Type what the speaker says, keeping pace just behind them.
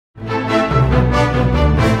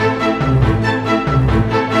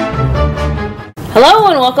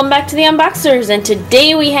Hello and welcome back to the Unboxers, and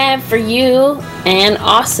today we have for you an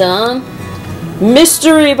awesome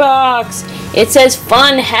mystery box. It says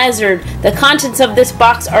Fun Hazard. The contents of this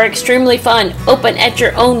box are extremely fun. Open at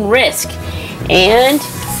your own risk. And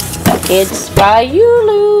it's by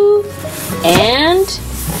Yulu.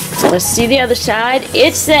 And let's see the other side.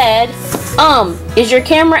 It said, is your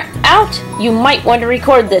camera out? You might want to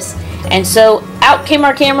record this. And so out came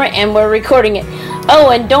our camera and we're recording it.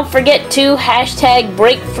 Oh, and don't forget to hashtag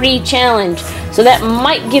 #BreakFreeChallenge. So that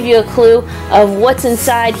might give you a clue of what's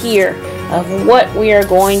inside here, of what we are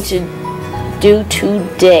going to do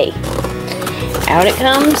today. Out it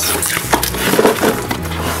comes.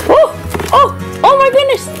 Oh my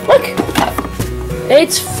goodness, look.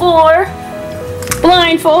 It's 4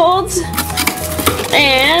 blindfolds.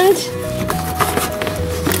 And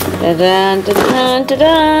da-dun, da-dun,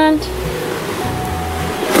 da-dun.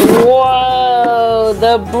 Whoa,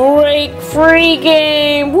 the Break Free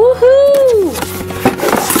game. Woohoo!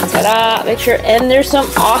 Ta-da! Make sure, and there's some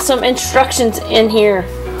awesome instructions in here.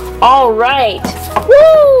 All right.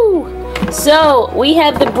 Woo! So, we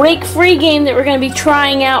have the Break Free game that we're going to be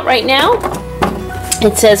trying out right now.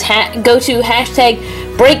 It says go to hashtag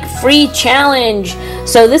 #BreakFreeChallenge.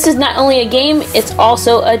 So, this is not only a game, it's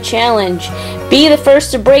also a challenge. Be the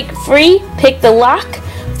first to break free, pick the lock,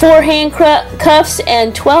 4 handcuffs,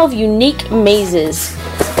 and 12 unique mazes.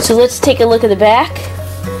 So let's take a look at the back.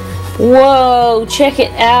 Whoa, check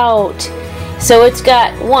it out. So it's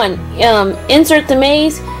got 1, insert the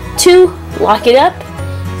maze, 2, lock it up,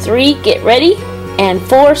 3, get ready, and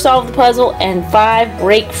 4, solve the puzzle, and 5,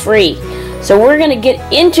 break free. So we're going to get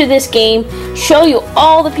into this game, show you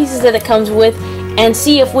all the pieces that it comes with, and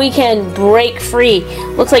see if we can break free.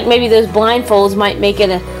 Looks like maybe those blindfolds might make it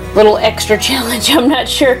a little extra challenge. I'm not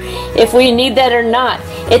sure if we need that or not.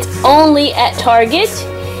 It's only at Target.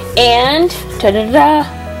 And ta-da-da!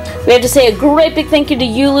 We have to say a great big thank you to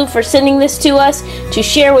Yulu for sending this to us to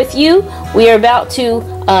share with you. We are about to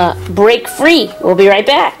break free. We'll be right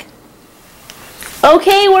back.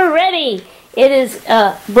 Okay, we're ready. It is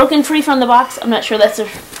broken free from the box. I'm not sure that's the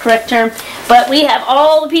correct term, but we have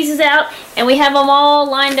all the pieces out and we have them all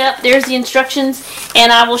lined up. There's the instructions,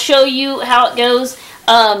 and I will show you how it goes.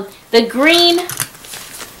 The green,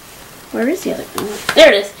 where is the other one?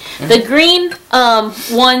 There it is. The green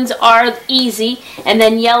ones are easy, and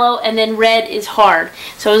then yellow, and then red is hard.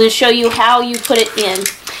 So I'll just show you how you put it in.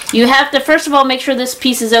 You have to, first of all, make sure this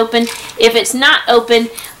piece is open. If it's not open,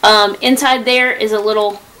 inside there is a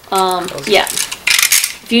little, yeah.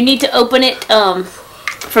 If you need to open it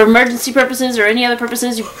for emergency purposes or any other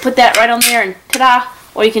purposes, you put that right on there and ta-da!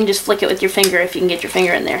 Or you can just flick it with your finger if you can get your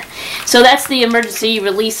finger in there. So that's the emergency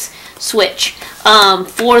release switch.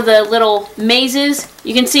 For the little mazes,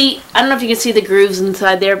 you can see, I don't know if you can see the grooves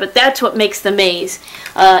inside there, but that's what makes the maze.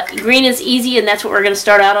 Green is easy, and that's what we're going to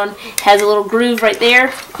start out on. It has a little groove right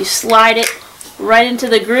there. You slide it right into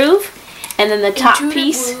the groove, and then the top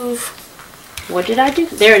piece. What did I do?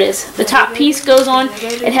 There it is. The top piece goes on.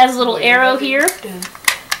 It has a little arrow here.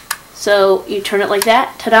 So you turn it like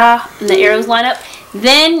that, ta-da, and the arrows line up.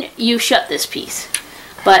 Then you shut this piece.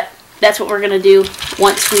 But that's what we're going to do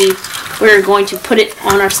once we're going to put it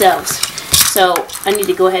on ourselves. So I need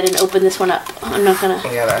to go ahead and open this one up. I'm not going to...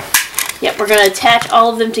 Yep, we're going to attach all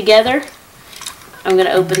of them together. I'm going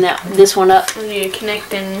to open this one up. I need to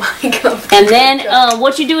connect in my computer. And then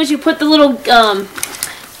what you do is you put the little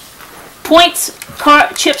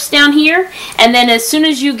chips down here, and then as soon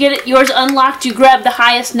as you get yours unlocked, you grab the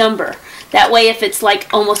highest number. That way, if it's like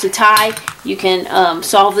almost a tie, you can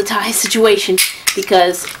solve the tie situation,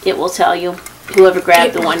 because it will tell you whoever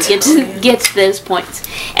grabbed the one gets those points.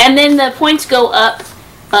 And then the points go up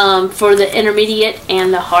for the intermediate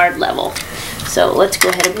and the hard level. So let's go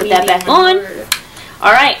ahead and put that back on.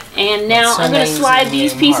 All right, and now I'm going to slide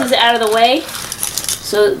these pieces out of the way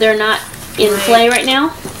so they're not in play right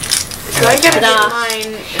now. So I gotta get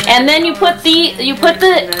mine. And then you put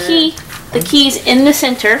the keys in the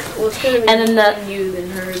center. Well, it's gonna be and then you, then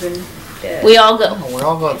her, then Dad. We all go. No, we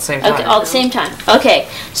all go at the same time. Okay, all at the same time. Okay,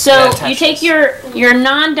 so you take your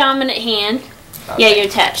non-dominant hand. Okay. Yeah, you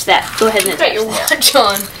attach that. Go ahead and attach your watch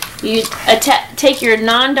on. You take your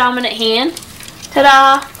non-dominant hand.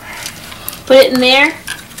 Ta-da! Put it in there.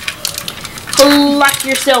 Lock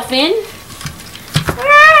yourself in.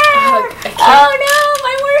 Oh no,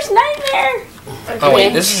 my worst nightmare! Okay. Oh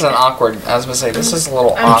wait, this is an awkward. I was gonna say this is a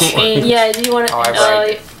little awkward. Yeah, do you want to?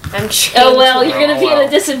 I'm chained. Oh well, you're gonna be at a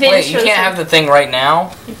disadvantage. Wait, you can't have the thing right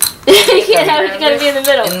now. You can't have it. It's gotta be in the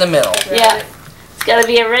middle. In the middle. Yeah, it's gotta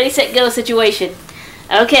be a ready, set, go situation.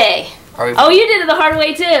 Okay. Are we? Oh, you did it the hard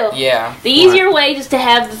way too. Yeah. The easier way is to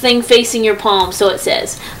have the thing facing your palm, so it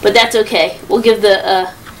says. But that's okay. We'll give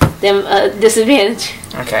them a disadvantage.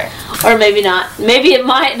 Okay. Or maybe not. Maybe it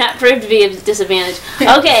might not prove to be a disadvantage.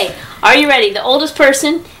 Okay, are you ready? The oldest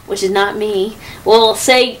person, which is not me, will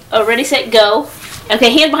say, ready, set, go.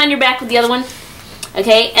 Okay, hand behind your back with the other one.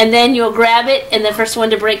 Okay, and then you'll grab it, and the first one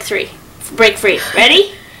to break free.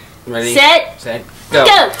 Ready? Ready. Set. Go.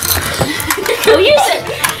 Go. Go use it.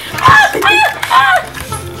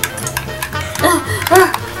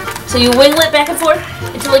 So you wiggle it back and forth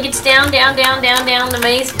until it gets down the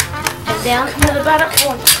maze, and down to the bottom.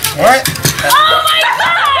 What? Oh my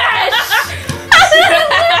gosh!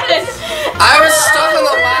 I was stuck on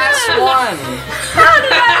the last one. How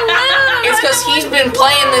did I lose? It's because he's been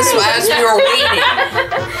playing this as we were waiting.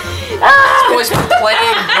 He's been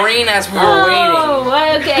playing green as we were waiting.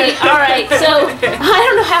 Oh, okay. All right. So I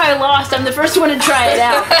don't know how I lost. I'm the first one to try it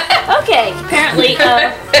out. Okay. Apparently.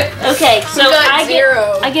 Okay. So I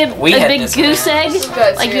get a big goose egg.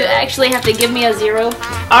 Like you actually have to give me a 0.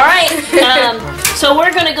 All right. So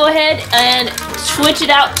we're gonna go ahead and switch it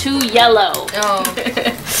out to yellow. Oh.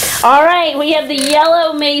 All right. We have the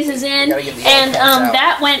yellow mazes in, and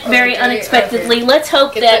that went very unexpectedly. Let's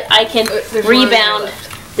hope that I can rebound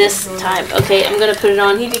this time. Okay, I'm gonna put it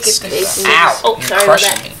on. Ow! Oh, sorry about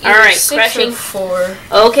that. All right, crushing. 4.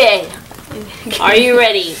 Okay, are you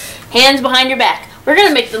ready? Hands behind your back. We're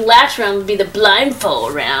gonna make the last round be the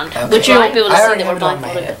blindfold round, which you won't be able to see that we're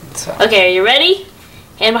blindfolded. Okay, are you ready?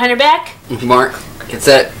 Hand behind your back. Mark, get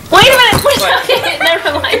set. Wait a minute. Okay,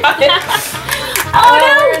 never mind. Oh no!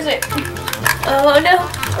 Where is it? Oh no!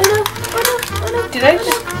 Oh no! Oh no! Oh no! Did I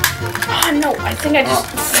just? Oh no! I think I just.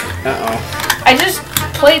 Uh-oh. I just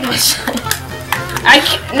played myself.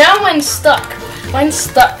 Now mine's stuck. Mine's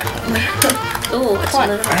stuck. Ooh, it's a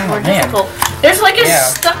little more man. difficult. There's like a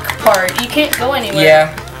stuck part. You can't go anywhere.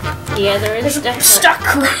 Yeah. Yeah, there is definitely. Stuck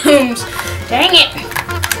rooms. Dang it.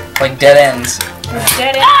 Like dead ends.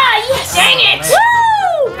 Dead end. Ah, yes! Dang it!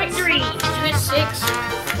 Woo! Victory! 2 is 6.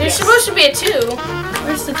 There's supposed to be a 2.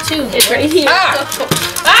 Where's the 2? It's right here. Ah!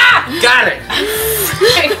 Got it.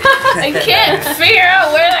 I can't figure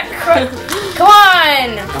out where that Come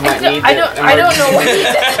on! I don't know what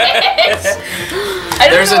this is.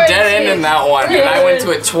 There's a dead end in that one, and I went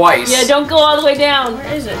to it twice. Yeah, don't go all the way down.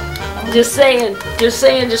 Where is it? Just saying.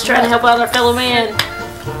 Just trying to help out our fellow man.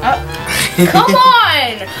 Come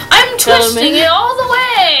on! I'm twisting it all the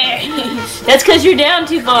way! That's because you're down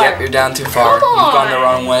too far. Yep, you're down too far. Come on. You've gone the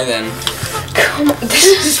wrong way then. Come on.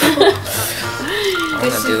 I'm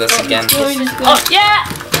gonna do this again. Oh, yeah!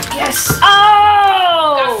 Yes!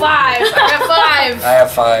 Oh! I got 5. I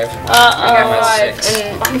have 5. Uh-oh. I got 6.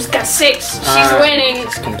 And Mom's got 6. She's winning.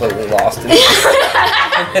 It's completely lost. Let me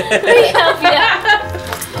help you out.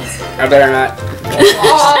 I better not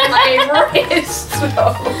Oh, my wrist.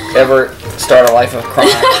 ever start a life of crime.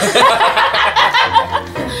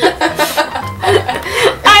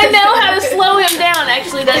 I know how to slow him down.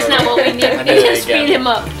 Actually, that's not what we need. We need to speed him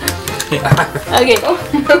up. Okay.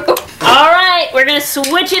 All right, we're gonna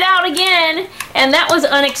switch it out again, and that was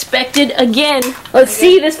unexpected again. Let's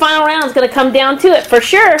see. This final round is gonna come down to it for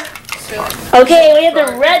sure. Okay, we have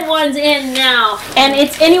the red ones in now, and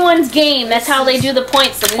it's anyone's game. That's how they do the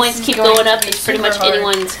points. The points keep going up. It's pretty much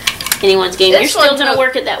anyone's game. You're still gonna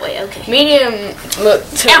work it that way. Okay. Medium took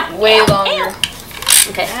way longer.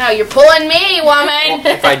 Okay. Ow, you're pulling me, woman.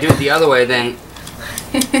 If I do it the other way, then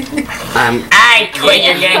I quit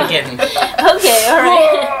your yanking. Okay, all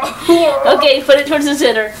right. Okay, put it towards the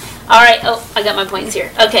center. All right. Oh, I got my points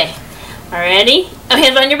here. Okay. All ready? Oh,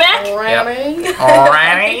 hands on your back. Yep.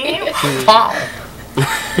 Alrighty.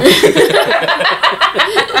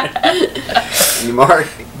 Mark,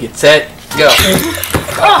 get set, go.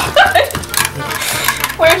 Oh.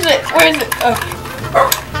 Where's it? Oh.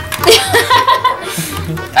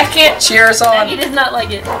 I can't. Cheers on. He does not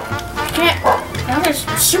like it. I can't. Now there's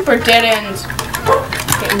super dead ends.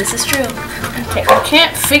 Okay, and this is true. Okay, I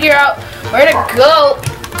can't figure out where to go.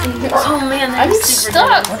 Oh man, I'm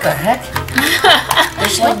stuck. What the heck?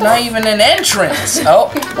 There's like not even an entrance. Oh,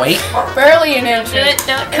 wait. Barely an entrance.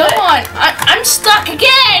 Don't do Come it. on, I'm stuck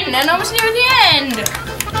again, and I was near the end.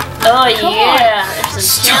 Oh Come yeah, on. there's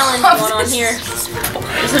some challenge going on here.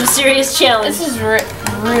 There's some serious challenge. This is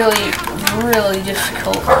really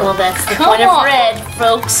difficult. Well, that's the Come point on. of red,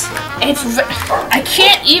 folks. I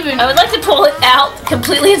can't even. I would like to pull it out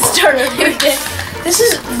completely and start over again. This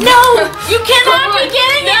is No, you cannot be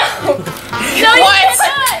getting it. No, you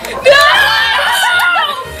cannot. No!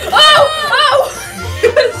 Oh!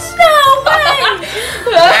 No way.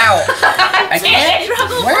 Ow. I can't.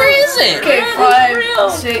 Where is is it? Okay,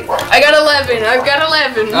 5, 6. I got 11. I've got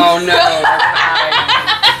 11. Oh no.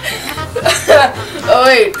 Oh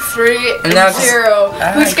wait, 3 and now 0.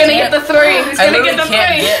 Who's gonna get the 3? Who's gonna get the 3? I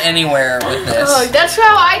can't get anywhere with this. Oh, that's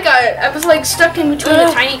how I got it. I was like stuck in between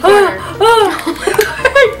the tiny corner.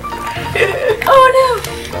 Oh no!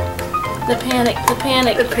 The panic, the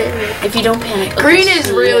panic. The panic. If you don't panic. Okay, Green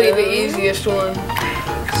is really the easiest one.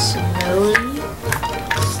 Slowly.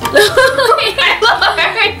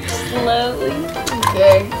 Slowly.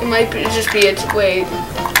 Okay, it might just be a wait.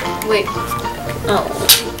 Oh.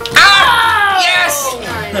 Yes!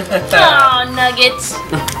 Oh, nuggets.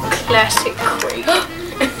 Classic crate.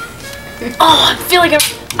 Oh, I feel like I'm.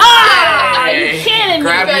 Ah! Are you kidding me?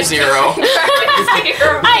 Grab your 0.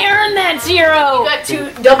 I earned that 0. You got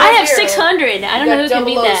 2 double I have 0. 600. I don't know who can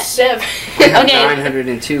beat that. 7. I have Okay.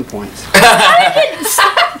 902 points. I did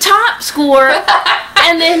top score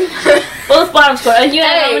and then both bottom score. You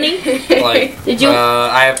have how many? Like, Did you?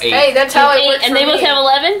 I have 8. Hey, that's how it works. And they both have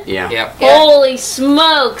 11? Yeah. Yep. Yeah. Holy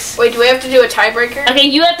smokes. Wait, do we have to do a tiebreaker? Okay,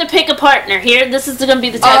 you have to pick a partner. Here, this is going to be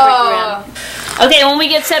the tiebreaker round. Okay, when we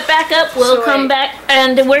get set back up, we'll come back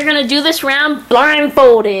and we're going to do this round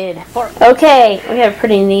blindfolded. Okay, we have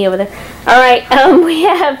pretty knee over there. Alright, we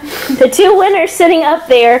have the 2 winners sitting up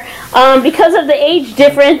there. Because of the age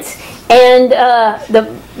difference and the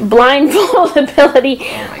blindfold ability,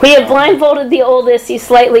 we have blindfolded the oldest. He's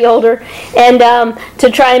slightly older. And to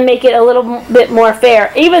try and make it a little bit more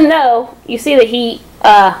fair. Even though you see that he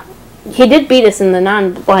did beat us in the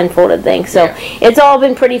non-blindfolded thing, so it's all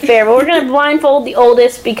been pretty fair. But we're going to blindfold the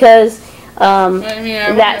oldest because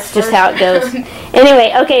that's just how it goes.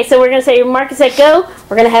 Anyway, okay, so we're going to say mark, set, go.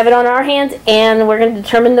 We're going to have it on our hands, and we're going to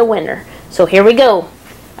determine the winner. So here we go.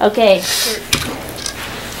 Okay.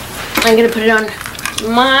 I'm going to put it on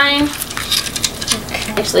mine.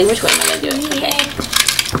 Actually, which way am I going to do it? Okay.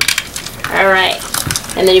 All right.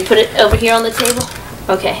 And then you put it over here on the table.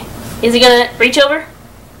 Okay. Is he going to reach over?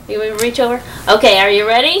 You want to reach over? Okay, are you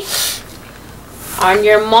ready? On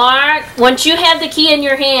your mark. Once you have the key in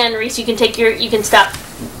your hand, Reese, you can stop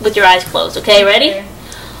with your eyes closed. Okay, ready? Okay.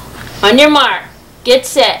 On your mark. Get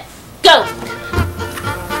set. Go.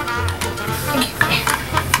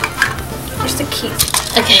 Where's the key?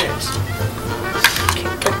 Okay.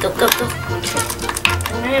 Go.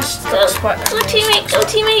 I'm gonna stuck spot. Go, teammate. Go,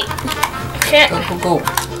 teammate. Okay.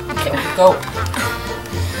 Go.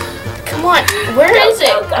 Come on, where is it?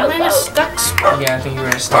 I'm in a stuck spot. Yeah, I think you're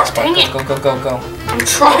in a stuck spot. Dang it. Go. I'm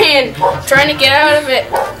trying to get out of it.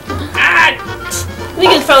 I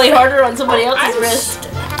think it's probably harder on somebody else's wrist.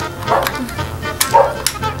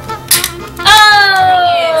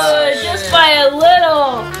 Oh, just by a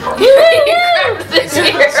little. Grab the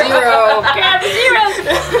 0. Grab the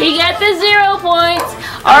 0. He got the 0 points.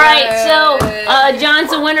 All right, so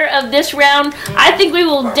John's the winner of this round. I think we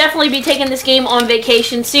will definitely be taking this game on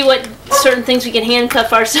vacation, see what certain things we can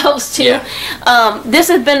handcuff ourselves to. Yeah. This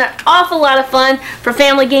has been an awful lot of fun for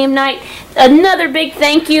family game night. Another big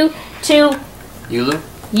thank you to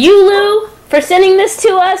Yulu for sending this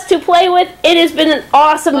to us to play with. It has been an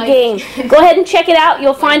awesome game. Go ahead and check it out.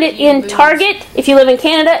 You'll find it in Target. If you live in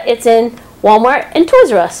Canada, it's in Walmart and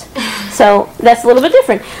Toys R Us. So that's a little bit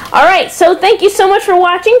different. All right, so thank you so much for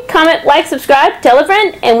watching. Comment, like, subscribe, tell a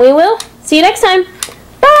friend, and we will see you next time.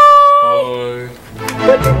 Bye.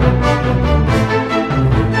 Bye.